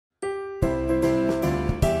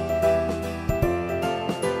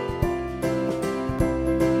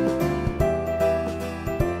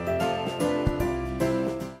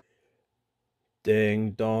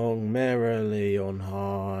Ding dong merrily on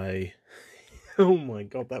high. Oh my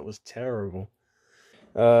god, that was terrible.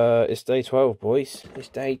 It's day 12, boys. It's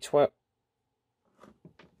day 12.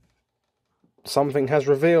 Something has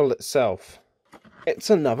revealed itself. It's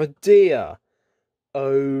another deer.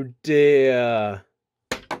 Oh dear.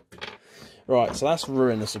 Right, so that's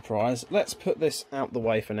ruined the surprise. Let's put this out the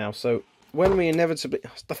way for now. So when we inevitably...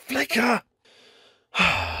 The flicker!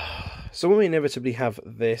 So when we inevitably have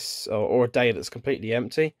this, or a day that's completely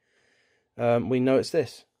empty, we know it's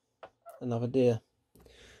this. Another deer.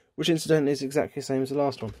 Which incidentally is exactly the same as the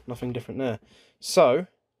last one. Nothing different there. So,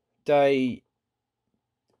 day...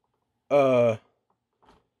 what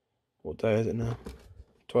day is it now?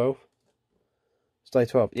 12? It's day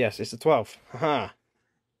 12. Yes, it's the 12th. Haha.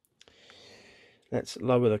 Let's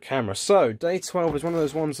lower the camera. So, day 12 is one of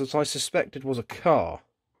those ones that I suspected was a car.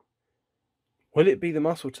 Will it be the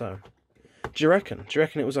muscle tone? Do you reckon? Do you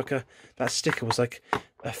reckon it was like that sticker was like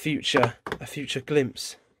a future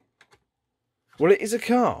glimpse? Well, it is a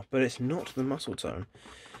car, but it's not the muscle tone.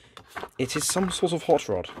 It is some sort of hot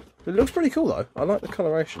rod. It looks pretty cool though. I like the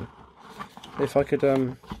coloration. If I could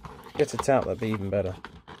get it out, that'd be even better.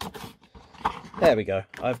 There we go.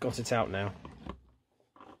 I've got it out now.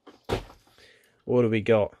 What do we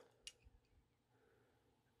got?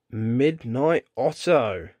 Midnight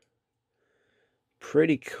Otto.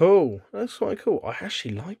 Pretty cool. That's quite cool. I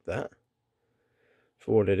actually like that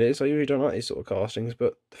for what it is. I usually don't like these sort of castings,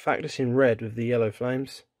 but the fact it's in red with the yellow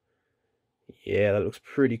flames, yeah, that looks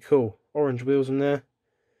pretty cool. Orange wheels in there.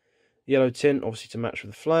 Yellow tint, obviously to match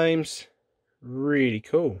with the flames. Really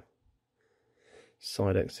cool.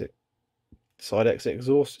 Side exit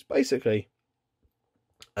exhaust. It's basically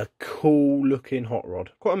a cool looking hot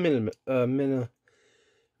rod. Quite a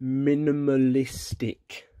minimalistic,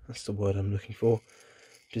 that's the word I'm looking for,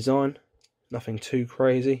 design. Nothing too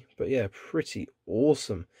crazy, but yeah, pretty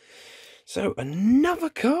awesome. So another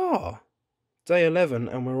car. Day 11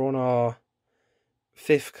 and we're on our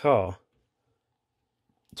 5th car.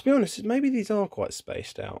 To be honest, maybe these are quite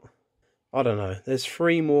spaced out. I don't know. There's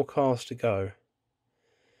 3 more cars to go.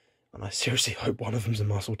 And I seriously hope one of them's a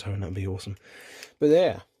muscle tone. That'd be awesome. But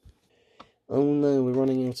yeah. Oh no, we're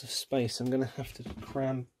running out of space. I'm going to have to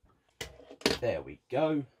cram. There we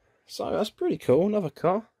go. So that's pretty cool. Another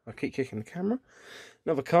car. I keep kicking the camera.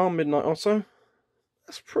 Another car, Midnight Otto.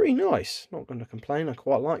 That's pretty nice. Not going to complain. I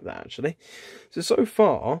quite like that actually. So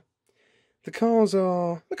far, the cars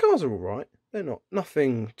are all right. They're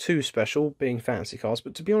nothing too special, being fancy cars.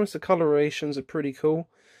 But to be honest, the colorations are pretty cool.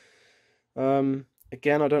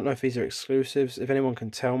 Again, I don't know if these are exclusives. If anyone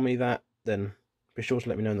can tell me that, then be sure to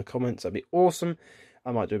let me know in the comments. That'd be awesome.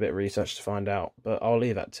 I might do a bit of research to find out, but I'll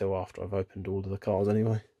leave that till after I've opened all of the cars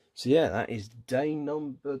anyway. So yeah, that is day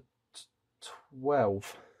number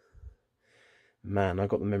 12. Man, I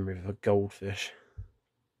got the memory of a goldfish.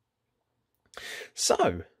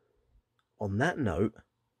 So, on that note,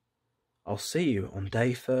 I'll see you on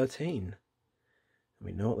day 13. And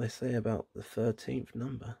we know what they say about the 13th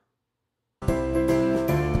number.